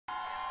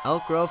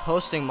Elk Grove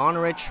hosting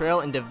Monterey Trail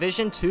in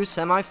Division II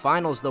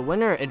semifinals. The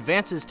winner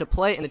advances to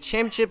play in the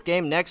championship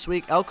game next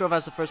week. Elk Grove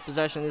has the first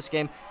possession in this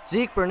game.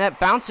 ZEKE Burnett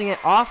bouncing it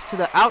off to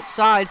the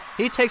outside.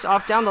 He takes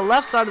off down the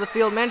left side of the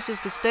field, manages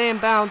to stay in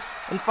bounds,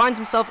 and finds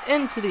himself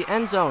into the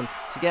end zone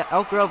to get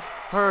Elk Grove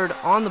Herd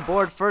on the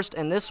board first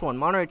in this one.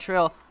 Monterey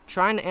Trail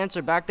trying to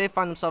answer back. They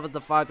find themselves at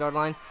the 5-yard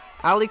line.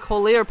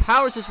 COLLIER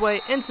powers his way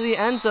into the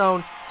end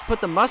zone to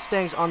put the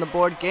Mustangs on the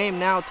board. Game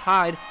now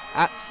tied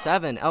at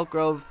 7. Elk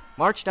Grove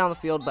march down the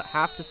field but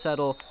have to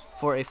settle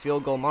for a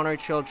field goal. Monterey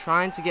Trail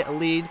trying to get a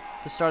lead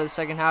at the start of the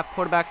second half.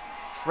 Quarterback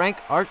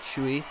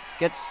ARCUI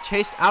gets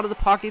chased out of the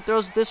pocket,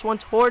 throws this one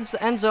towards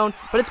the end zone,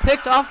 but it's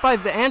picked off by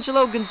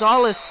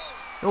GONZALEZ.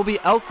 It will be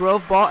Elk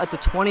Grove ball at the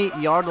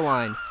 20-yard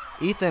line.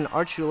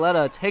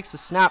 ARCUI takes the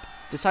snap,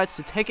 decides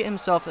to take it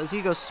himself as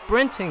he goes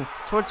sprinting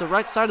towards the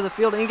right side of the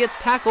field, and he gets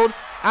tackled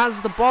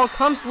as the ball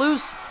comes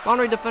loose.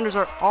 Monterey defenders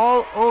are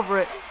all over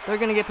it. They're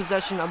going to get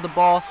possession of the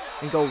ball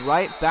and go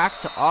right back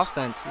to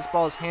offense. This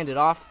ball is handed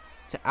off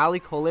to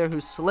COLLIER,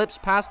 who slips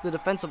past the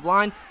defensive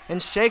line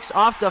and shakes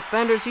off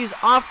defenders. He's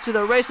off to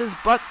the races,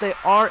 but they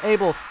are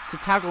able to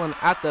tackle him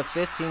at the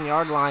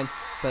 15-yard line.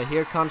 But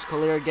here comes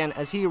COLLIER again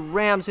as he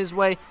rams his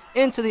way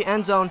into the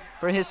end zone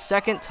for his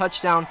second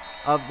touchdown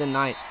of the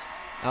night.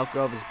 Elk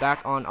Grove is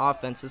back on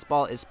offense. This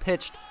ball is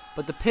pitched,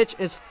 but the pitch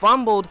is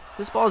fumbled.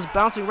 This ball is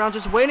bouncing around,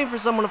 just waiting for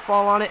someone to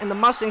fall on it, and the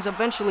Mustangs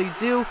eventually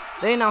do.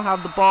 They now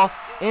have the ball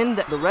in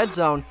the red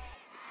zone.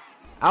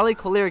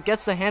 COLLIER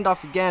gets the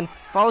handoff again,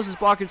 follows his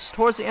blockers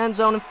towards the end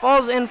zone, and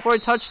falls in for a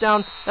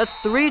touchdown. That's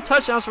 3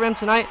 touchdowns for him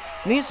tonight,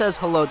 and he says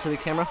hello to the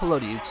camera. Hello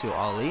to you too,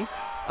 Ollie.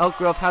 Elk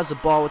Grove has the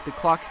ball with the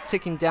clock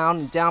ticking down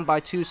and down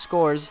by 2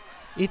 scores.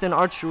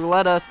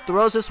 ARCUI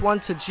throws this one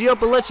to Gio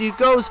Bellicci, who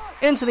goes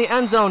into the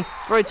end zone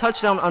for a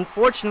touchdown.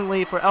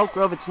 Unfortunately for Elk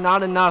Grove, it's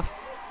not enough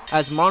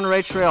as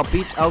Monterey Trail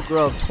beats Elk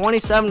Grove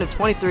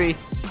 27-23